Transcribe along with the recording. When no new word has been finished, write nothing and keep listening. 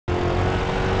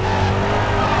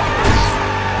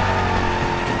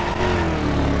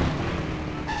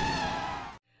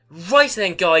Right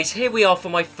then guys, here we are for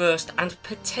my first and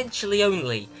potentially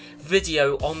only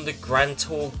video on the Grand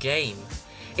Tour game.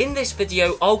 In this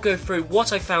video I'll go through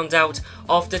what I found out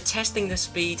after testing the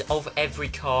speed of every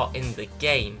car in the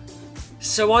game.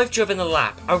 So I've driven a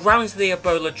lap around the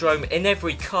Eboladrome in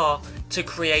every car to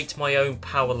create my own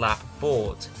power lap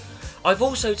board. I've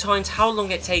also timed how long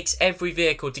it takes every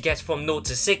vehicle to get from 0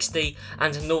 to 60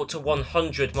 and 0 to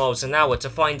 100 miles an hour to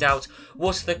find out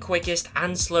what the quickest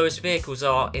and slowest vehicles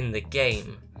are in the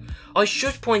game. I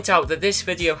should point out that this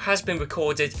video has been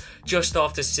recorded just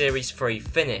after Series 3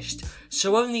 finished,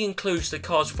 so only includes the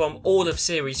cars from all of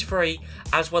Series 3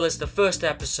 as well as the first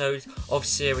episode of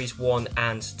Series 1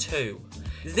 and 2.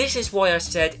 This is why I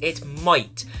said it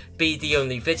might be the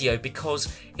only video,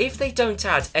 because if they don't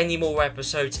add any more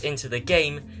episodes into the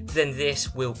game, then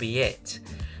this will be it.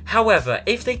 However,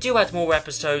 if they do add more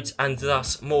episodes and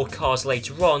thus more cars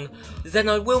later on, then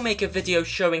I will make a video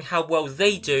showing how well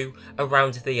they do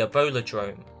around the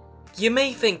Eboladrome. You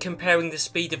may think comparing the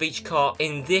speed of each car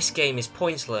in this game is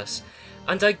pointless,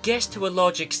 and I guess to a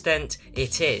large extent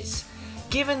it is,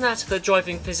 given that the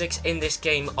driving physics in this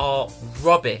game are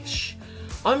rubbish.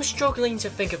 I'm struggling to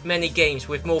think of many games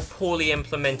with more poorly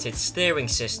implemented steering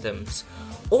systems.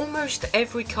 Almost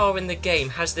every car in the game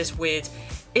has this weird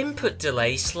input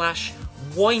delay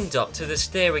 / wind up to the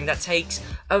steering that takes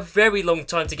a very long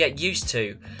time to get used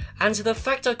to, and the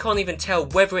fact I can't even tell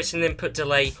whether it's an input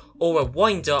delay or a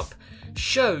wind up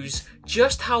shows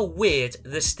just how weird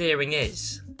the steering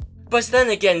is. But then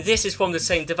again, this is from the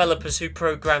same developers who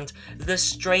programmed the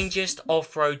strangest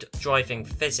off-road driving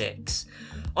physics.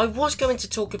 I was going to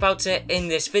talk about it in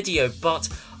this video, but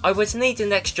I would need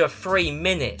an extra 3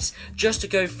 minutes just to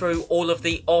go through all of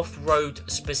the off-road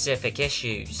specific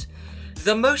issues.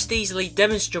 The most easily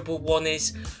demonstrable one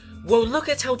is, well, look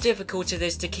at how difficult it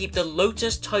is to keep the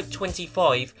Lotus Type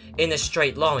 25 in a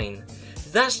straight line.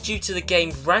 That's due to the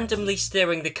game randomly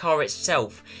steering the car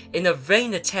itself in a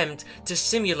vain attempt to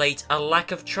simulate a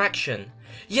lack of traction.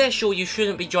 Yeah, sure, you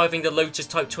shouldn't be driving the Lotus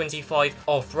Type 25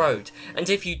 off-road, and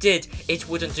if you did, it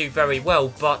wouldn't do very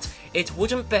well, but it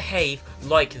wouldn't behave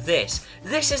like this.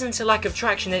 This isn't a lack of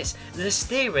traction, it's the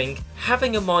steering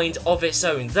having a mind of its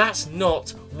own. That's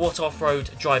not what off-road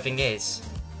driving is.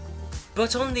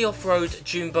 But on the off-road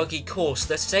dune buggy course,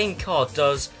 the same car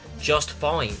does just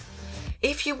fine.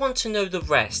 If you want to know the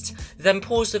rest, then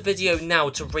pause the video now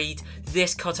to read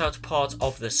this cutout part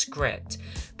of the script,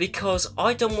 because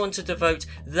I don't want to devote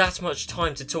that much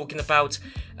time to talking about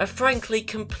a frankly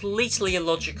completely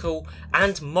illogical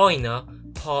and minor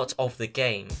part of the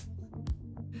game.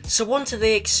 So on to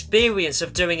the experience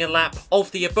of doing a lap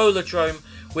of the Eboladrome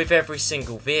with every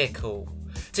single vehicle.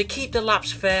 To keep the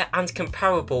laps fair and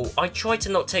comparable, I tried to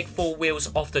not take 4 wheels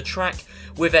off the track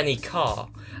with any car,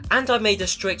 and I made a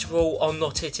strict rule on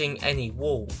not hitting any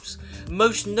walls,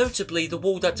 most notably the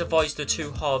wall that divides the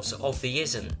two halves of the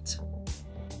isn't.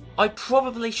 I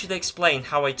probably should explain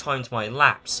how I timed my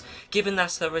laps, given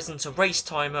that there isn't a race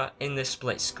timer in the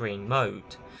split screen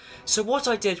mode. So what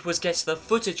I did was get the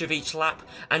footage of each lap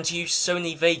and use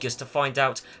Sony Vegas to find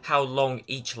out how long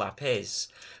each lap is.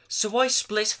 So I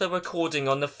split the recording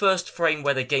on the first frame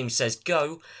where the game says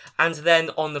go, and then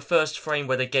on the first frame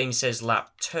where the game says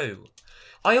lap 2.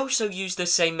 I also used the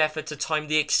same method to time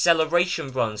the acceleration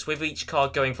runs, with each car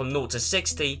going from 0 to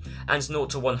 60 and 0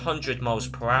 to 100 miles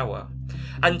per hour.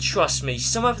 And trust me,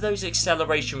 some of those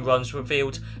acceleration runs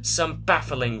revealed some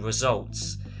baffling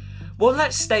results. Well,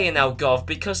 let's stay in Algarve,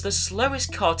 because the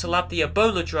slowest car to lap the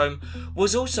Eboladrome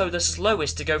was also the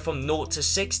slowest to go from 0 to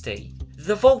 60.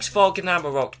 The Volkswagen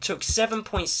Amarok took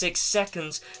 7.6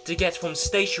 seconds to get from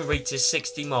stationary to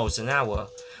 60 miles an hour,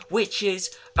 which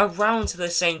is around the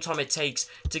same time it takes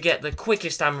to get the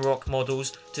quickest Amarok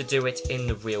models to do it in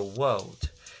the real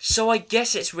world. So I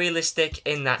guess it's realistic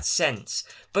in that sense,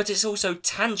 but it's also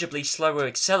tangibly slower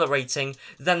accelerating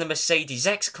than the Mercedes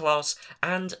X-Class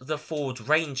and the Ford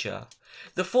Ranger.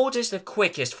 The Ford is the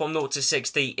quickest from 0 to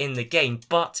 60 in the game,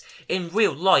 but in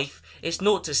real life, its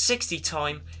 0 to 60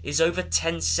 time is over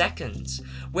 10 seconds,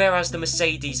 whereas the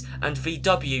Mercedes and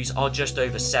VWs are just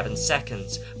over 7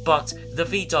 seconds, but the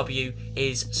VW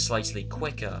is slightly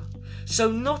quicker. So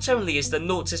not only is the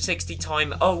 0 to 60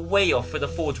 time a way off for the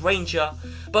Ford Ranger,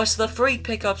 but the 3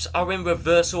 pickups are in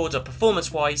reverse order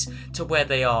performance-wise to where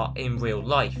they are in real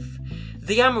life.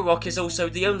 The Amarok is also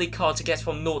the only car to get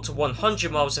from 0 to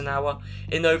 100 miles an hour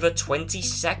in over 20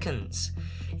 seconds.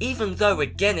 Even though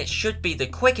again it should be the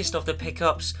quickest of the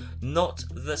pickups, not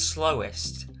the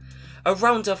slowest.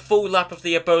 Around a full lap of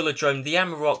the Eboladrome, the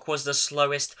Amarok was the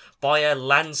slowest by a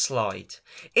landslide.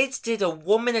 It did a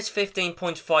 1 minute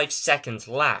 15.5 second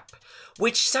lap,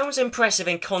 which sounds impressive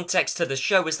in context to the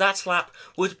show, as that lap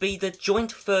would be the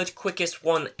joint third quickest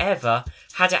one ever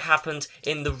had it happened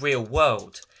in the real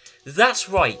world. That's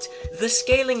right, the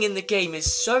scaling in the game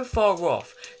is so far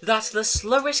off that the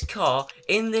slowest car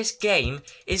in this game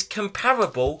is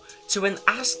comparable to an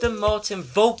Aston Martin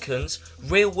Vulcan's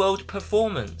real-world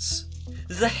performance.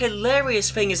 The hilarious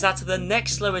thing is that the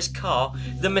next slowest car,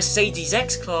 the Mercedes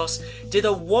X-Class, did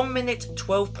a 1 minute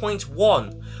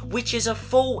 12.1, which is a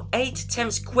full 8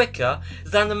 tenths quicker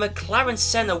than the McLaren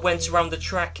Senna went around the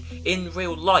track in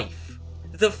real life.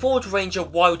 The Ford Ranger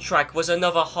Wildtrak was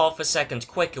another half a second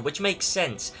quicker, which makes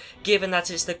sense, given that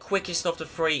it's the quickest of the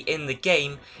three in the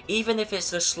game, even if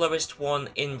it's the slowest one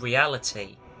in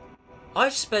reality.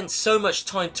 I've spent so much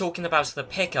time talking about the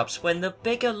pickups when the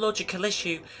bigger logical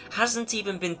issue hasn't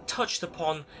even been touched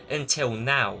upon until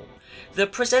now. The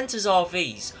presenters'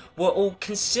 RVs were all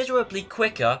considerably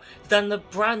quicker than the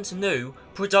brand new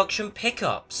production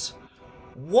pickups.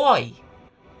 Why?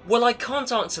 Well, I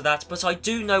can't answer that, but I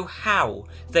do know how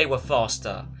they were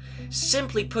faster.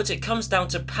 Simply put, it comes down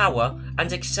to power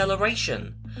and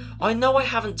acceleration. I know I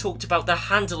haven't talked about the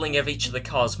handling of each of the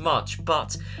cars much,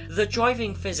 but the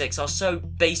driving physics are so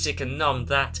basic and numb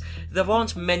that there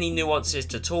aren't many nuances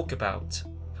to talk about.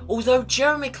 Although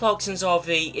Jeremy Clarkson's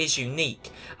RV is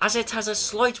unique, as it has a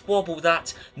slight wobble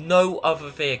that no other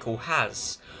vehicle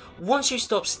has. Once you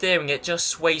stop steering, it just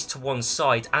sways to one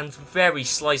side and very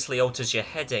slightly alters your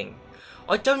heading.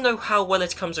 I don't know how well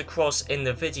it comes across in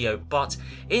the video, but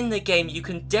in the game you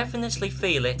can definitely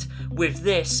feel it with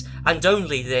this and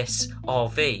only this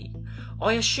RV.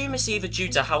 I assume it's either due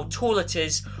to how tall it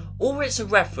is, or it's a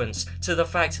reference to the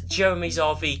fact Jeremy's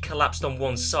RV collapsed on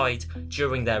one side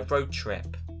during their road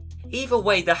trip. Either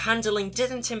way, the handling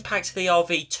didn't impact the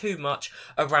RV too much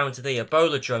around the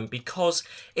Eboladrome because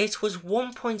it was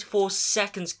 1.4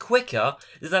 seconds quicker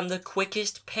than the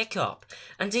quickest pickup,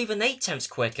 and even 8 tenths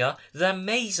quicker than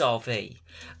May's RV.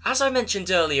 As I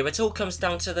mentioned earlier, it all comes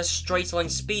down to the straight line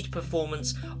speed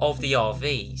performance of the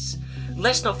RVs.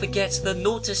 Let's not forget the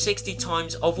 0 to 60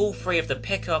 times of all three of the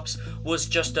pickups was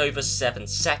just over 7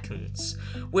 seconds.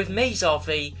 With May's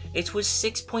RV, it was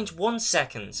 6.1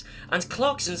 seconds, and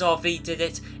Clarkson's RV did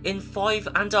it in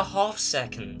 5.5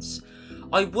 seconds.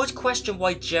 I would question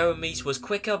why Jeremy's was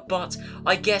quicker, but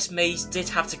I guess May's did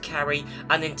have to carry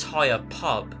an entire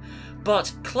pub.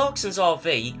 But Clarkson's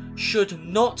RV should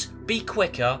not be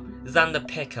quicker than the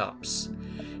pickups.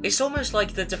 It's almost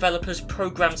like the developers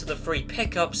programmed the three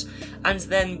pickups, and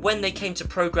then when they came to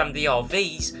program the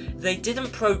RVs, they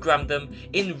didn't program them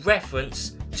in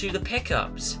reference to the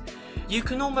pickups. You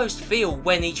can almost feel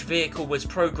when each vehicle was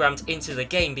programmed into the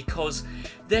game because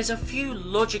there's a few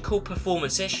logical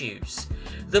performance issues.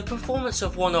 The performance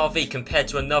of one RV compared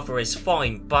to another is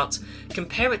fine, but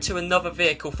compare it to another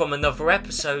vehicle from another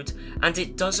episode and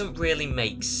it doesn't really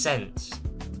make sense.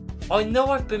 I know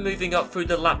I've been moving up through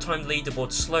the lap time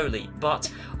leaderboard slowly, but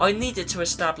I needed to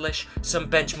establish some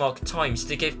benchmark times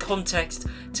to give context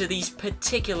to these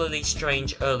particularly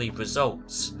strange early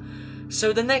results.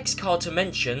 So the next car to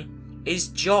mention is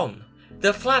John.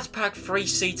 The flat-pack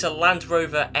 3-seater Land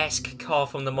Rover-esque car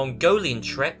from the Mongolian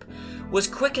trip was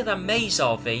quicker than May's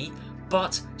RV,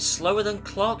 but slower than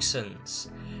Clarkson's.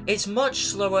 It's much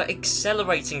slower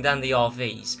accelerating than the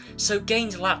RVs, so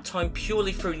gained lap time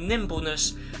purely through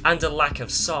nimbleness and a lack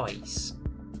of size.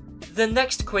 The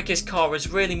next quickest car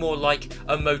is really more like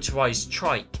a motorised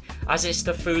trike, as it's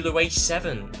the Fulu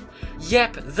A7.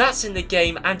 Yep, that's in the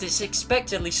game and it's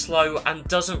expectedly slow and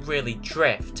doesn't really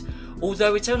drift,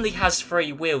 although it only has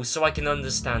 3 wheels, so I can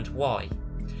understand why.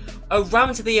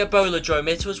 Around the Eboladrome,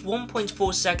 it was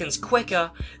 1.4 seconds quicker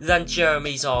than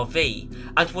Jeremy's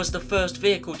RV, and was the first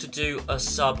vehicle to do a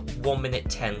sub 1 minute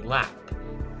 10 lap.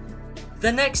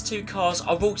 The next 2 cars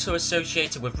are also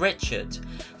associated with Richard.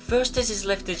 First is his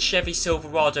lifted Chevy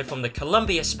Silverado from the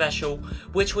Columbia Special,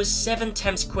 which was 7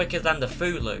 tenths quicker than the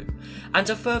Fulu, and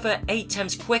a further 8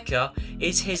 tenths quicker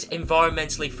is his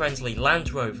environmentally friendly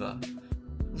Land Rover.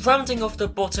 Rounding off the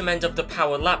bottom end of the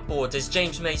power lap board is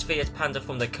James May's Fiat Panda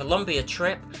from the Columbia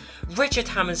trip. Richard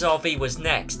Hammond's RV was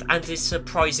next and is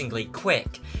surprisingly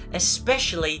quick,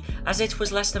 especially as it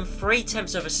was less than 3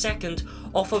 tenths of a second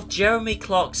off of Jeremy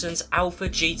Clarkson's Alfa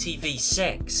GT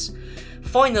V6.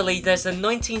 Finally, there's the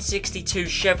 1962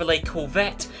 Chevrolet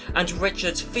Corvette and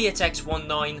Richard's Fiat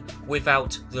X19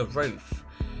 without the roof.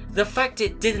 The fact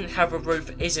it didn't have a roof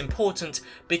is important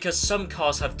because some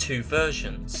cars have 2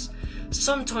 versions.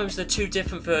 Sometimes the two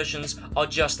different versions are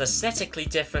just aesthetically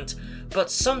different, but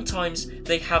sometimes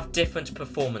they have different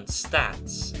performance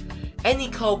stats. Any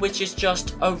car which is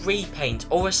just a repaint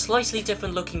or a slightly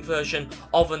different looking version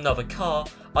of another car,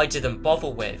 I didn't bother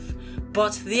with.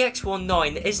 But the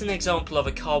X19 is an example of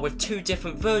a car with two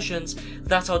different versions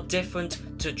that are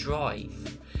different to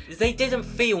drive. They didn't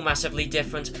feel massively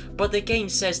different, but the game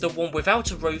says the one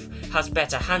without a roof has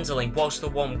better handling whilst the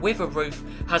one with a roof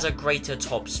has a greater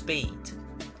top speed.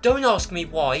 Don't ask me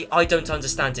why, I don't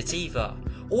understand it either.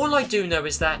 All I do know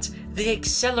is that the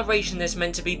acceleration is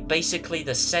meant to be basically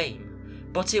the same,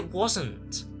 but it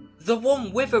wasn't. The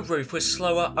one with a roof was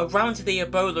slower around the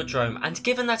Eboladrome, and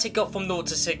given that it got from 0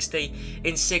 to 60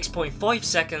 in 6.5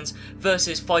 seconds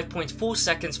versus 5.4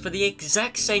 seconds for the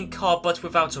exact same car but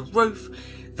without a roof,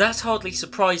 that's hardly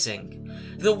surprising.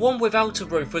 The one without a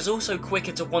roof was also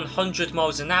quicker to 100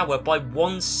 miles an hour by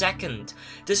 1 second,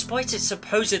 despite it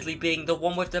supposedly being the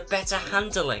one with the better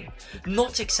handling,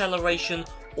 not acceleration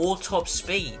or top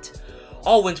speed.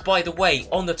 Oh, and by the way,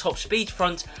 on the top speed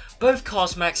front, both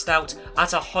cars maxed out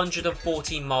at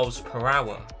 140 miles per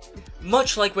hour.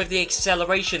 Much like with the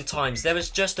acceleration times, there is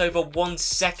just over 1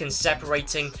 second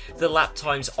separating the lap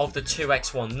times of the two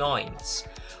X19s.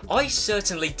 I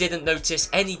certainly didn't notice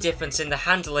any difference in the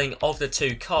handling of the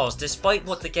two cars despite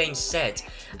what the game said,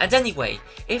 and anyway,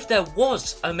 if there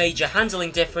was a major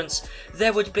handling difference,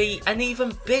 there would be an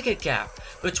even bigger gap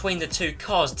between the two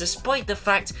cars despite the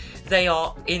fact they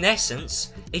are, in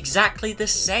essence, exactly the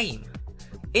same.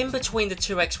 In between the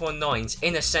two X19s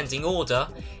in ascending order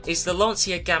is the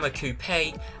Lancia Gamma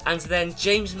Coupe and then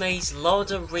James May's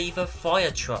Lada Riva fire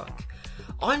truck.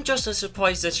 I'm just as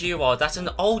surprised as you are that an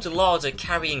old Lada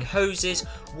carrying hoses,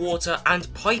 water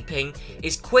and piping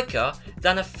is quicker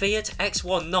than a Fiat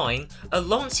X19, a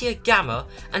Lancia Gamma,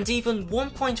 and even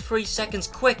 1.3 seconds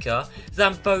quicker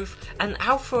than both an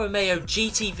Alfa Romeo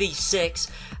GT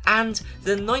V6 and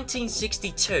the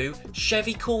 1962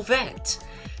 Chevy Corvette.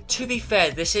 To be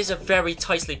fair, this is a very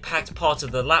tightly packed part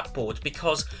of the lapboard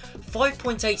because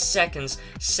 5.8 seconds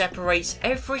separates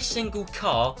every single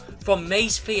car from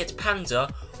May's Fiat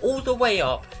Panda all the way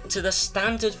up to the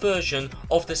standard version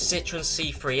of the Citroën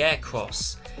C3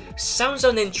 Aircross. Sounds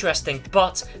uninteresting,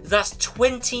 but that's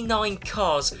 29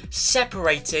 cars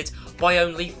separated by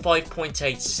only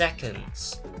 5.8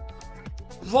 seconds.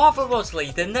 Rather oddly,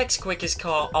 the next quickest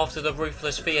car after the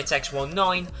roofless Fiat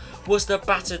X19 was the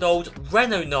battered old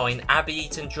Renault 9 Abbey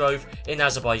Eaton drove in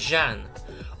Azerbaijan.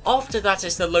 After that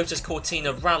is the Lotus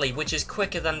Cortina Rally, which is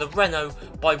quicker than the Renault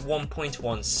by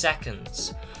 1.1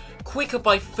 seconds. Quicker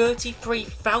by 33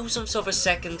 thousandths of a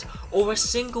second or a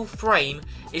single frame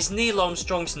is Neil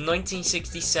Armstrong's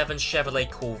 1967 Chevrolet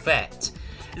Corvette.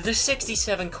 The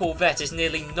 67 Corvette is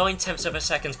nearly 9/10 of a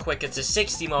second quicker to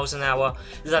 60 miles an hour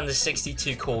than the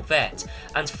 62 Corvette,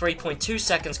 and 3.2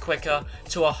 seconds quicker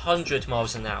to 100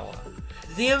 miles an hour.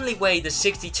 The only way the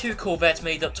 62 Corvette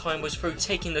made up time was through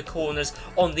taking the corners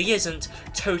on the isn't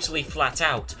totally flat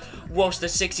out, whilst the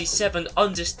 67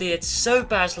 understeered so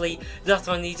badly that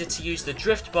I needed to use the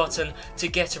drift button to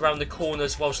get around the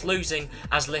corners whilst losing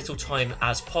as little time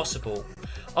as possible.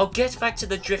 I'll get back to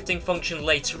the drifting function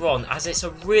later on as it's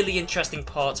a really interesting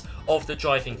part of the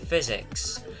driving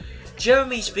physics.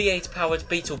 Jeremy's V8 powered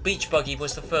Beetle Beach Buggy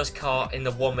was the first car in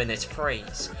the 1 minute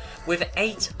freeze, with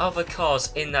 8 other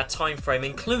cars in that time frame,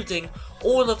 including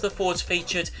all of the Fords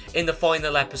featured in the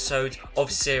final episode of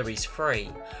Series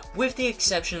 3, with the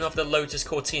exception of the Lotus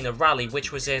Cortina Rally,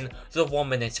 which was in the 1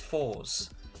 minute fours.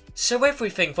 So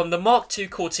everything from the Mark II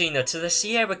Cortina to the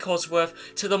Sierra Cosworth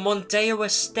to the Mondeo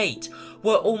Estate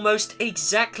were almost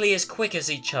exactly as quick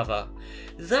as each other.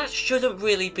 That shouldn't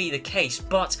really be the case,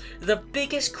 but the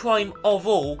biggest crime of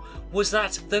all was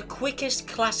that the quickest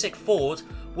classic Ford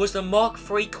was the Mark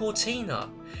III Cortina.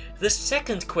 The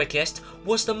second quickest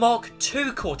was the Mark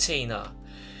II Cortina.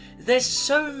 There's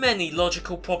so many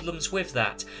logical problems with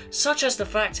that, such as the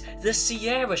fact the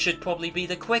Sierra should probably be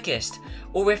the quickest,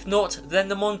 or if not, then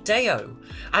the Mondeo,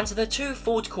 and the two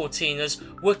Ford Cortinas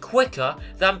were quicker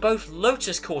than both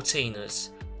Lotus Cortinas.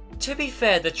 To be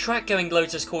fair, the track-going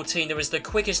Lotus Cortina is the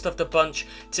quickest of the bunch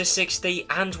to 60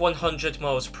 and 100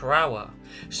 miles per hour,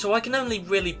 so I can only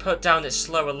really put down its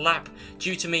slower lap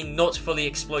due to me not fully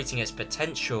exploiting its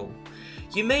potential.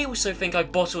 You may also think I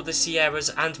bottled the Sierra's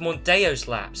and Mondeo's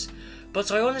laps,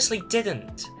 but I honestly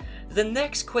didn't. The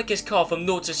next quickest car from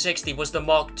 0 to 60 was the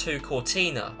Mark II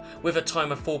Cortina, with a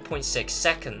time of 4.6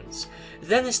 seconds.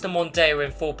 Then it's the Mondeo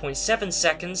in 4.7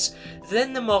 seconds,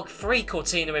 then the Mark III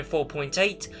Cortina in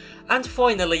 4.8, and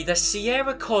finally the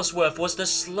Sierra Cosworth was the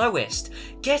slowest,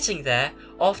 getting there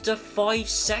after 5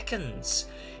 seconds.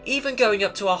 Even going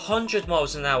up to 100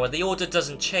 miles an hour, the order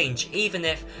doesn't change, even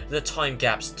if the time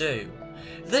gaps do.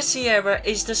 The Sierra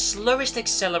is the slowest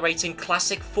accelerating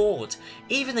classic Ford,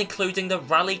 even including the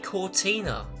Rally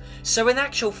Cortina. So in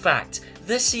actual fact,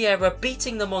 the Sierra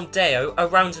beating the Mondeo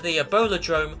around the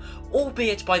Eboladrome,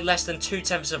 albeit by less than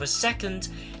 0.2 of a second,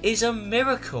 is a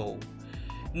miracle.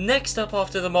 Next up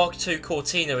after the Mark II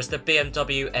Cortina is the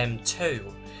BMW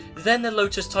M2. Then the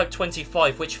Lotus Type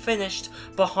 25, which finished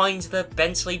behind the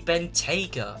Bentley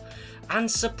Bentayga. And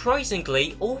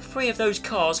surprisingly, all three of those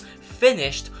cars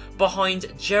finished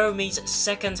behind Jeremy's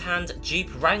second-hand Jeep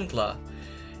Wrangler.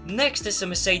 Next is the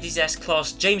Mercedes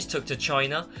S-Class James took to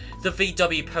China, the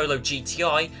VW Polo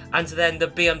GTI, and then the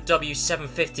BMW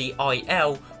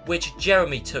 750iL, which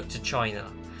Jeremy took to China.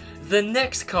 The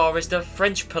next car is the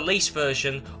French police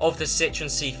version of the Citroën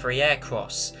C3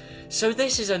 Aircross. So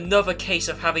this is another case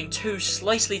of having two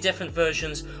slightly different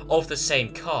versions of the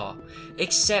same car,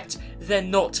 except they're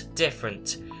not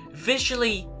different.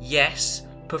 Visually, yes.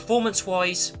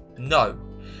 Performance-wise, no.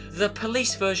 The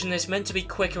police version is meant to be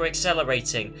quicker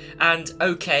accelerating, and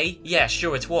okay, yeah,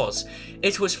 sure it was.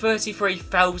 It was 33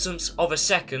 thousandths of a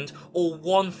second, or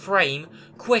 1 frame,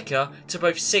 quicker to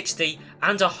both 60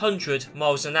 and 100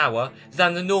 miles an hour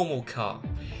than the normal car.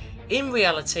 In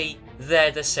reality,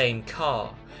 they're the same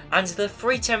car, and the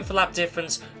 0.3 lap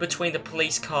difference between the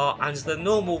police car and the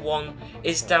normal one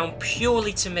is down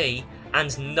purely to me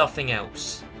and nothing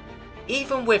else.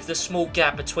 Even with the small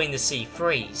gap between the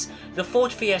C3s, the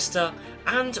Ford Fiesta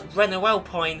and Renault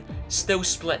Alpine still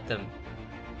split them.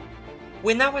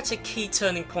 We're now at a key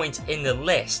turning point in the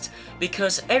list,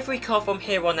 because every car from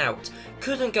here on out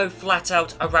couldn't go flat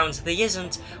out around the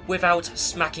isn't without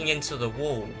smacking into the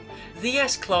wall. The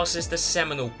S-Class is the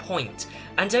seminal point,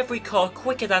 and every car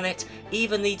quicker than it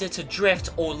either needed to drift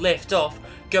or lift off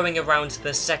going around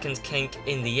the second kink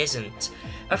in the isn't.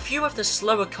 A few of the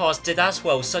slower cars did as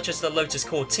well, such as the Lotus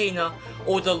Cortina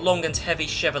or the long and heavy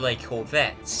Chevrolet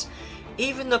Corvettes.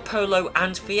 Even the Polo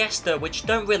and Fiesta, which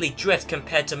don't really drift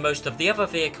compared to most of the other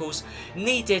vehicles,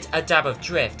 needed a dab of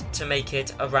drift to make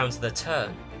it around the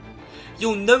turn.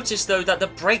 You'll notice though that the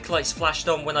brake lights flashed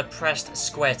on when I pressed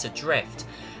square to drift,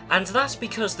 and that's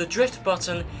because the drift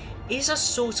button is a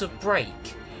sort of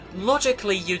brake.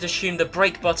 Logically, you'd assume the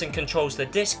brake button controls the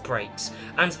disc brakes,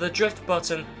 and the drift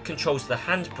button controls the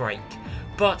handbrake,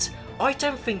 but I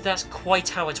don't think that's quite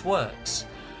how it works.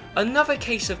 Another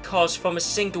case of cars from a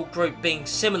single group being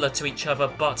similar to each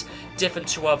other but different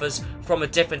to others from a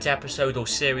different episode or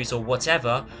series or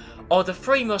whatever, are the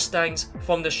three Mustangs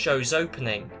from the show's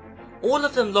opening. All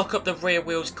of them lock up the rear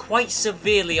wheels quite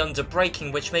severely under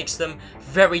braking, which makes them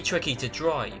very tricky to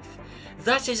drive.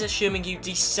 That is assuming you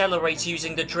decelerate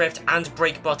using the drift and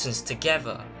brake buttons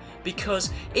together,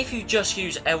 because if you just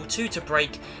use L2 to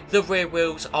brake, the rear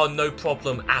wheels are no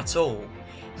problem at all.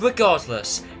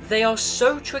 Regardless, they are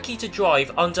so tricky to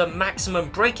drive under maximum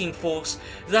braking force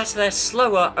that they're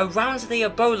slower around the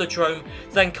Eboladrome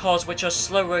than cars which are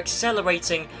slower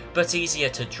accelerating but easier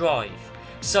to drive,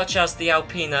 such as the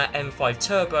Alpina M5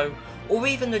 Turbo or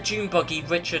even the dune buggy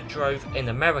Richard drove in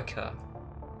America.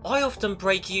 I often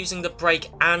brake using the brake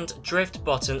and drift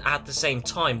button at the same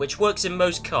time, which works in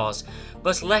most cars,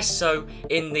 but less so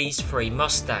in these three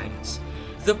Mustangs.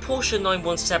 The Porsche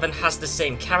 917 has the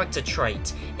same character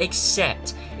trait,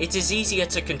 except it is easier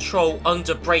to control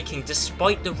under braking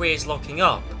despite the rears locking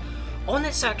up. On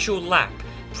its actual lap,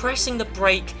 pressing the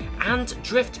brake and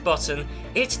drift button,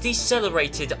 it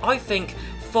decelerated, I think,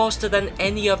 faster than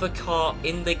any other car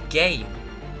in the game.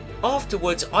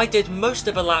 Afterwards, I did most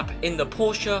of a lap in the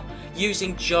Porsche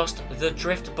using just the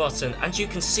drift button, and you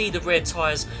can see the rear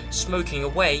tyres smoking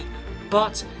away,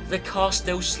 but the car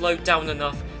still slowed down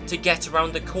enough to get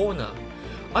around the corner.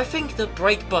 I think the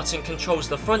brake button controls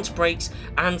the front brakes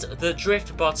and the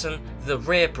drift button the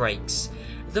rear brakes.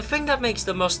 The thing that makes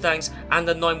the Mustangs and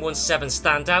the 917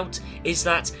 stand out is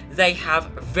that they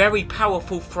have very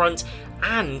powerful front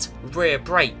and rear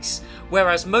brakes,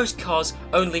 whereas most cars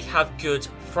only have good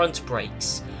front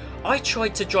brakes. I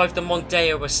tried to drive the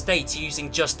Mondeo Estate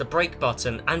using just the brake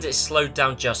button and it slowed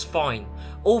down just fine,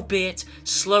 albeit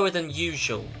slower than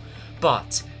usual,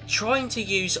 but trying to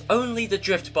use only the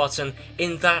drift button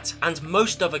in that and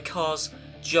most other cars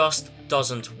just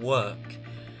doesn't work.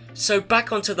 So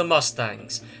back onto the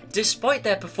Mustangs. Despite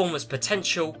their performance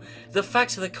potential, the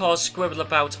fact that the cars scribble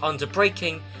about under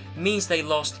braking means they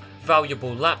lost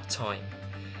valuable lap time.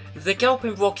 The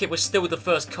Galloping Rocket was still the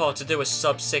first car to do a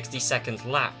sub 60 second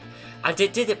lap, and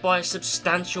it did it by a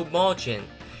substantial margin.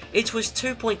 It was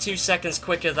 2.2 seconds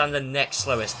quicker than the next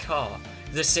slowest car,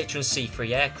 the Citroën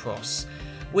C3 Aircross.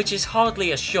 which is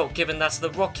hardly a shock given that the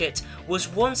Rocket was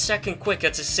 1 second quicker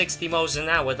to 60 miles an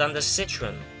hour than the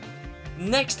Citroen.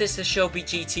 Next is the Shelby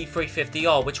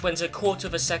GT350R, which went 1/4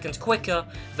 of a second quicker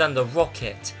than the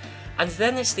Rocket. And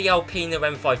then it's the Alpina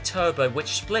M5 Turbo, which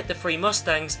split the three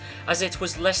Mustangs as it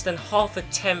was less than half a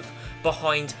tenth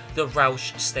behind the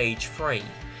Roush Stage 3.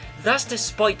 That's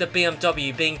despite the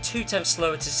BMW being 2/10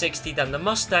 slower to 60 than the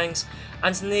Mustangs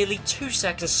and nearly 2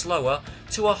 seconds slower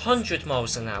to 100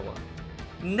 miles an hour.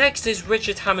 Next is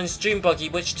Richard Hammond's Dune Buggy,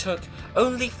 which took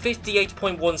only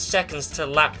 58.1 seconds to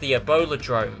lap the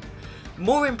Eboladrome.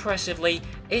 More impressively,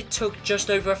 it took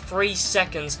just over 3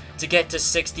 seconds to get to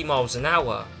 60 miles an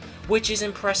hour, which is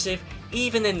impressive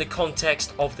even in the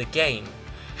context of the game.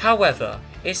 However,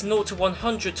 its 0 to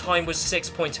 100 time was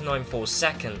 6.94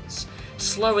 seconds,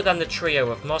 slower than the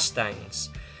trio of Mustangs.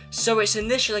 So its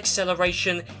initial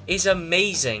acceleration is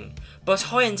amazing, but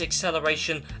high-end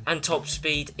acceleration and top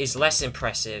speed is less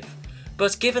impressive.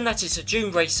 But given that it's a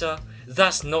dune racer,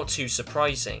 that's not too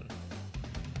surprising.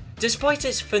 Despite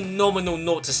its phenomenal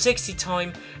 0 to 60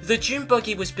 time, the Dune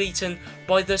Buggy was beaten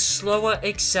by the slower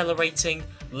accelerating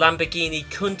Lamborghini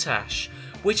Countach,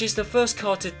 which is the first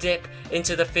car to dip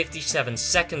into the 57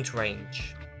 second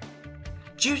range.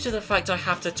 Due to the fact I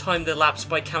have to time the laps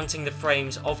by counting the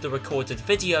frames of the recorded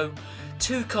video,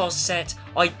 two cars set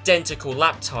identical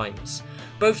lap times.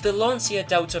 Both the Lancia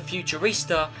Delta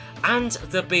Futurista and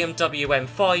the BMW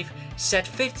M5 set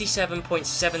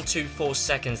 57.724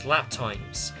 seconds lap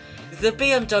times. The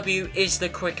BMW is the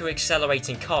quicker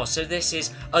accelerating car, so this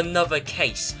is another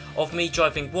case of me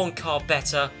driving one car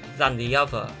better than the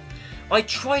other. I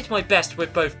tried my best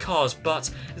with both cars, but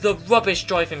the rubbish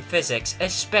driving physics,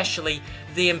 especially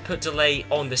the input delay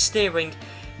on the steering,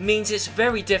 means it's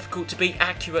very difficult to be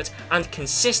accurate and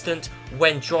consistent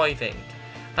when driving.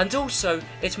 And also,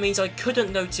 it means I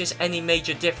couldn't notice any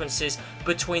major differences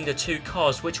between the two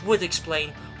cars, which would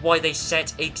explain why they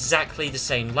set exactly the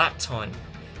same lap time.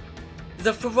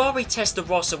 The Ferrari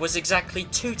Testarossa was exactly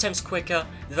 2/10 quicker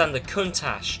than the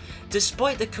Countach,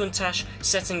 despite the Countach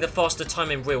setting the faster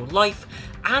time in real life,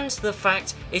 and the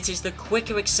fact it is the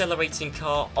quicker accelerating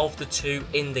car of the two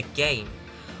in the game.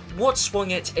 What swung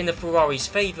it in the Ferrari's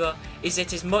favour is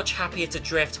it is much happier to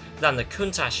drift than the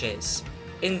Countach is.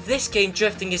 In this game,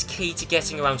 drifting is key to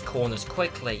getting around corners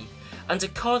quickly, and a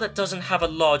car that doesn't have a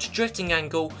large drifting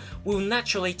angle will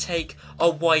naturally take a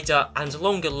wider and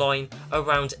longer line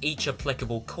around each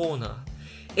applicable corner.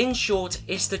 In short,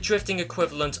 it's the drifting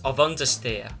equivalent of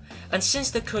understeer, and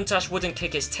since the Countach wouldn't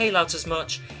kick its tail out as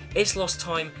much, it's lost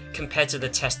time compared to the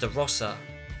Testarossa.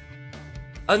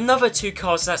 Another two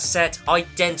cars that set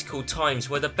identical times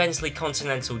were the Bentley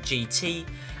Continental GT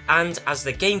and, as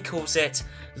the game calls it,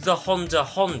 the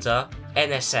Honda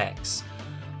NSX.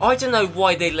 I don't know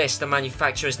why they list the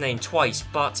manufacturer's name twice,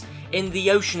 but in the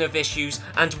ocean of issues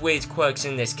and weird quirks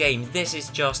in this game, this is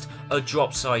just a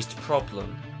drop-sized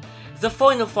problem. The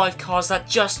final 5 cars that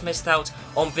just missed out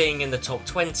on being in the top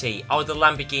 20 are the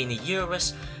Lamborghini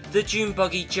Urus, the Dune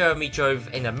Buggy Jeremy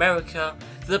drove in America,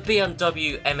 the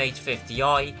BMW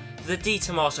M850i, the Di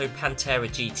Tomaso Pantera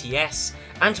GTS,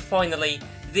 and finally,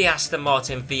 the Aston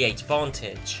Martin V8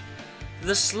 Vantage.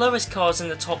 The slowest cars in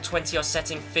the top 20 are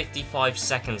setting 55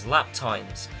 seconds lap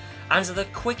times, and the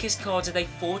quickest car did a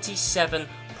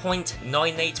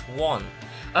 47.981,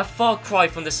 a far cry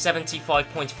from the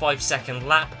 75.5 second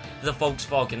lap the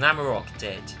Volkswagen Amarok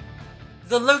did.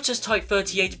 The Lotus Type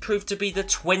 38 proved to be the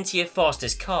 20th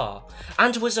fastest car,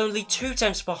 and was only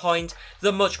 2/10 behind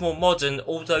the much more modern,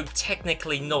 although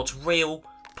technically not real,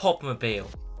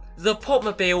 Popmobile. The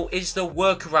Popmobile is the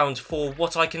workaround for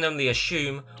what I can only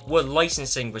assume were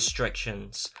licensing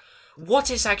restrictions. What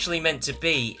it's actually meant to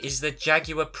be is the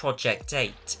Jaguar Project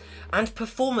 8, and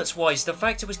performance-wise the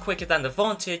fact it was quicker than the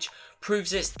Vantage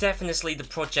proves it's definitely the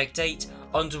Project 8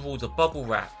 under all the bubble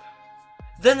wrap.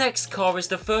 The next car is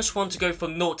the first one to go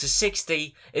from 0 to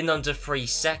 60 in under 3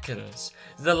 seconds,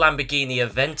 the Lamborghini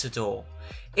Aventador.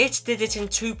 It did it in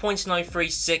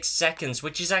 2.936 seconds,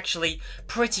 which is actually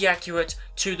pretty accurate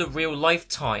to the real life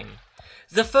time.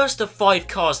 The first of 5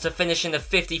 cars to finish in the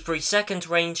 53 second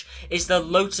range is the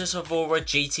Lotus Evora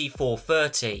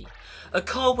GT430, a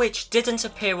car which didn't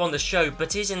appear on the show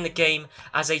but is in the game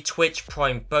as a Twitch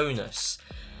Prime bonus.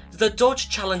 The Dodge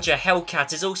Challenger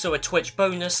Hellcat is also a Twitch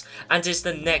bonus and is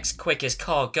the next quickest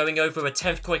car, going over a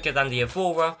 10th quicker than the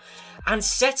Evora and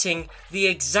setting the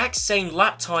exact same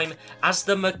lap time as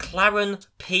the McLaren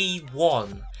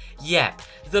P1. Yep,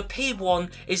 the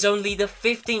P1 is only the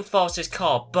 15th fastest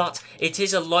car, but it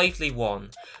is a lively one.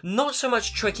 Not so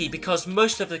much tricky because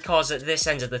most of the cars at this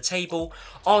end of the table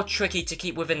are tricky to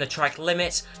keep within the track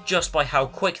limits just by how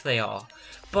quick they are.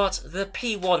 But the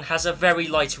P1 has a very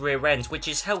light rear end, which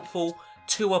is helpful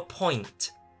to a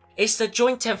point. It's the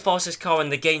joint 10th fastest car in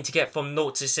the game to get from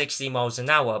 0 to 60 miles an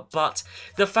hour, but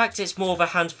the fact it's more of a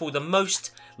handful than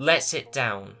most lets it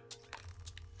down.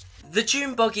 The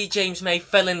dune buggy James May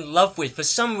fell in love with for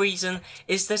some reason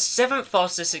is the 7th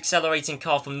fastest accelerating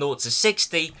car from 0 to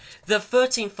 60, the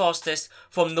 13th fastest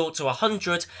from 0 to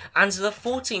 100, and the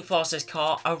 14th fastest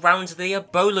car around the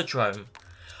Eboladrome.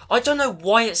 I don't know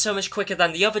why it's so much quicker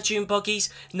than the other dune buggies,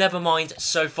 never mind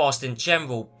so fast in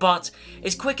general, but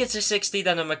it's quicker to 60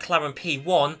 than a McLaren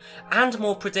P1 and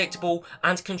more predictable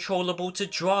and controllable to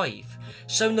drive,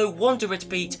 so no wonder it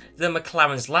beat the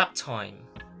McLaren's lap time.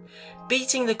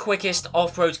 Beating the quickest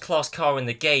off-road class car in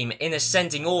the game in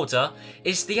ascending order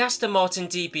is the Aston Martin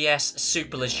DBS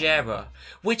Superleggera,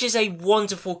 which is a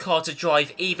wonderful car to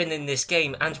drive even in this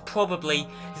game and probably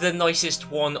the nicest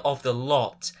one of the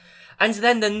lot. And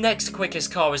then the next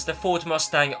quickest car is the Ford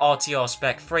Mustang RTR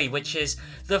Spec 3, which is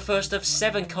the first of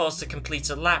 7 cars to complete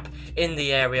a lap in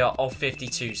the area of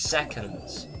 52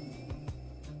 seconds.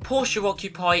 Porsche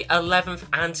occupy 11th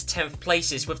and 10th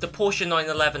places, with the Porsche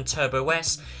 911 Turbo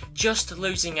S just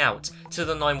losing out to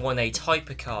the 918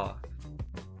 Hypercar.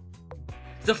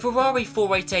 The Ferrari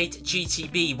 488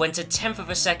 GTB went a tenth of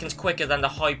a second quicker than the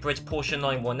hybrid Porsche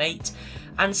 918,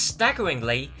 and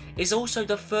staggeringly is also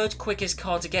the 3rd quickest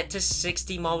car to get to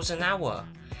 60 miles an hour.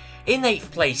 In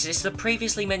 8th place is the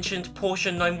previously mentioned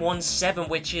Porsche 917,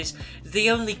 which is the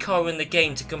only car in the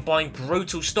game to combine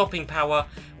brutal stopping power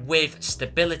with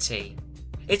stability.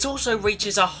 It also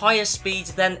reaches a higher speed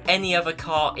than any other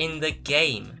car in the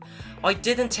game. I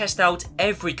didn't test out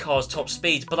every car's top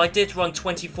speed, but I did run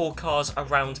 24 cars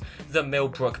around the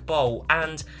Millbrook Bowl,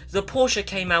 and the Porsche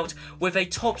came out with a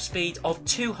top speed of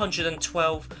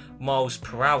 212 miles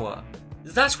per hour.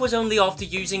 That was only after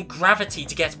using gravity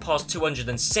to get past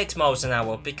 206 miles an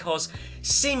hour, because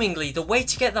seemingly the way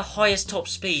to get the highest top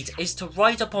speed is to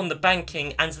ride up on the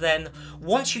banking and then,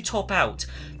 once you top out,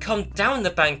 come down the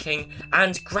banking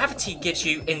and gravity gives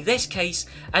you, in this case,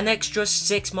 an extra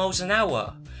 6 miles an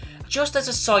hour. Just as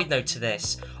a side note to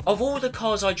this, of all the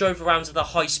cars I drove around the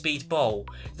high speed bowl,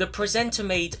 the presenter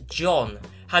made John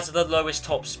has the lowest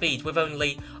top speed with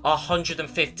only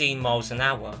 115 miles an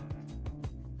hour.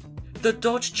 The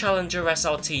Dodge Challenger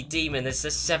SRT Demon is the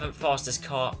 7th fastest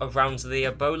car around the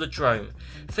Eboladrome,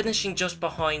 finishing just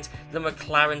behind the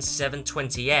McLaren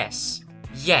 720S.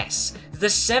 Yes, the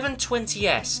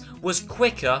 720S was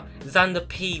quicker than the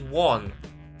P1.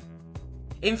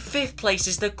 In 5th place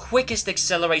is the quickest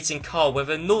accelerating car with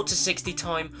a 0 to 60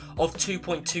 time of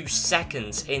 2.2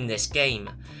 seconds in this game,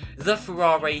 the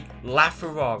Ferrari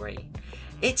LaFerrari.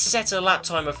 It set a lap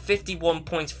time of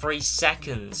 51.3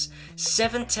 seconds,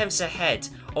 7 tenths ahead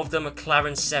of the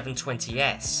McLaren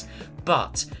 720S,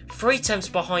 but 3 tenths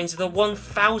behind the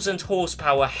 1000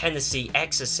 horsepower Hennessy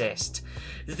X-Assist.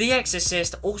 The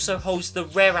X-Assist also holds the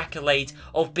rare accolade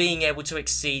of being able to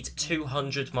exceed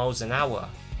 200 miles an hour.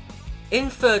 In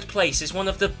 3rd place is one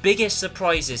of the biggest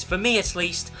surprises, for me at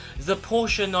least, the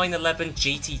Porsche 911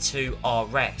 GT2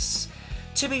 RS.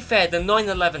 To be fair, the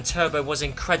 911 Turbo was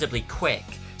incredibly quick,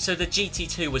 so the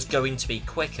GT2 was going to be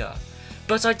quicker.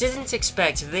 But I didn't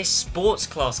expect this sports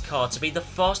class car to be the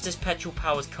fastest petrol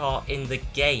powered car in the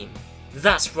game.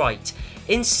 That's right,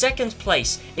 in 2nd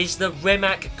place is the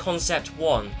Rimac Concept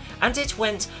 1, and it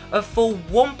went a full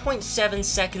 1.7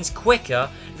 seconds quicker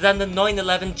than the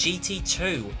 911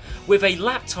 GT2, with a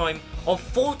lap time of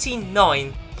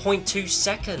 49.2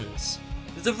 seconds.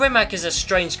 The Rimac is a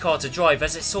strange car to drive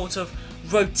as it sort of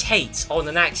rotates on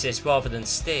an axis rather than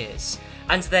steers,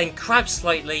 and then crabs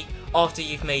slightly after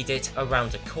you've made it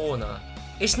around a corner.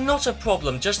 It's not a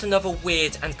problem, just another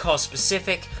weird and car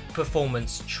specific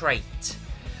performance trait.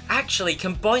 Actually,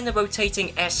 combine the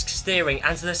rotating-esque steering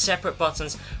and the separate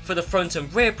buttons for the front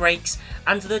and rear brakes,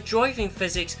 and the driving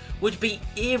physics would be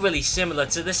eerily similar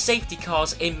to the safety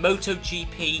cars in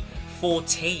MotoGP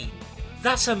 14.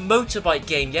 That's a motorbike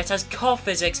game, yet has car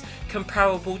physics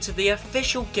comparable to the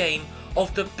official game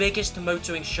of the biggest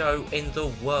motoring show in the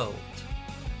world.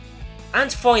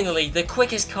 And finally, the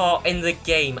quickest car in the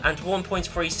game, and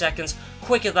 1.3 seconds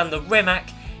quicker than the Rimac,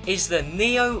 is the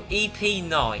Neo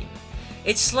EP9.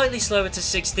 It's slightly slower to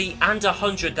 60 and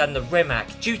 100 than the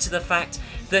Rimac due to the fact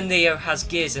the Neo has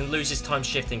gears and loses time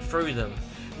shifting through them,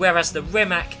 whereas the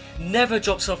Rimac never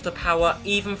drops off the power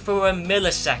even for a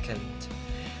millisecond.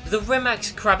 The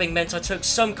Rimac crabbing meant I took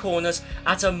some corners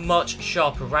at a much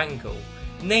sharper angle,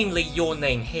 namely your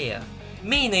name here,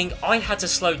 meaning I had to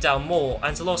slow down more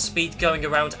and lost speed going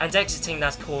around and exiting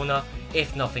that corner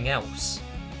if nothing else.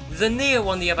 The Neo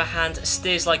on the other hand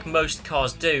steers like most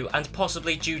cars do, and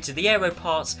possibly due to the aero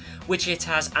parts which it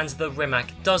has and the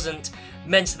Rimac doesn't,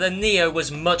 meant the Neo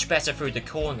was much better through the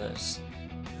corners.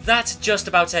 That just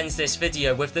about ends this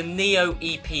video with the Neo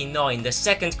EP9, the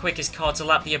second quickest car to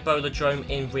lap the Eboladrome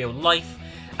in real life,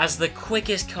 as the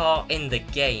quickest car in the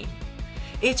game.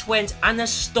 It went an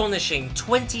astonishing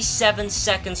 27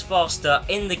 seconds faster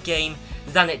in the game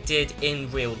than it did in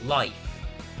real life.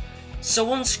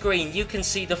 So on screen you can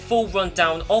see the full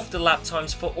rundown of the lap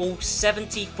times for all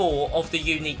 74 of the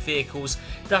unique vehicles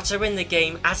that are in the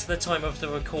game at the time of the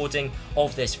recording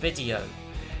of this video.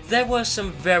 There were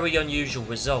some very unusual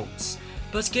results,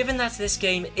 but given that this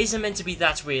game isn't meant to be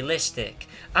that realistic,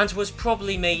 and was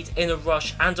probably made in a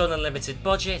rush and on a limited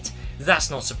budget, that's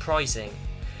not surprising.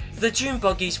 The dune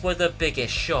buggies were the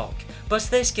biggest shock, but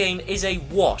this game is a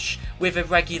wash with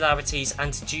irregularities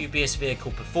and dubious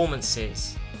vehicle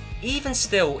performances. Even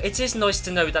still, it is nice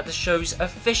to know that the show's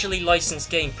officially licensed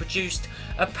game produced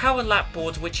a power lap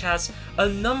board which has a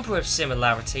number of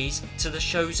similarities to the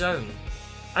show's own.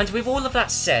 And with all of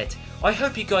that said, I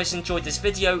hope you guys enjoyed this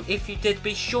video. If you did,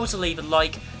 be sure to leave a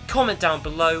like, comment down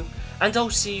below, and I'll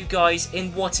see you guys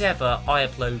in whatever I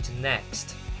upload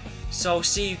next. So I'll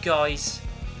see you guys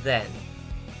then.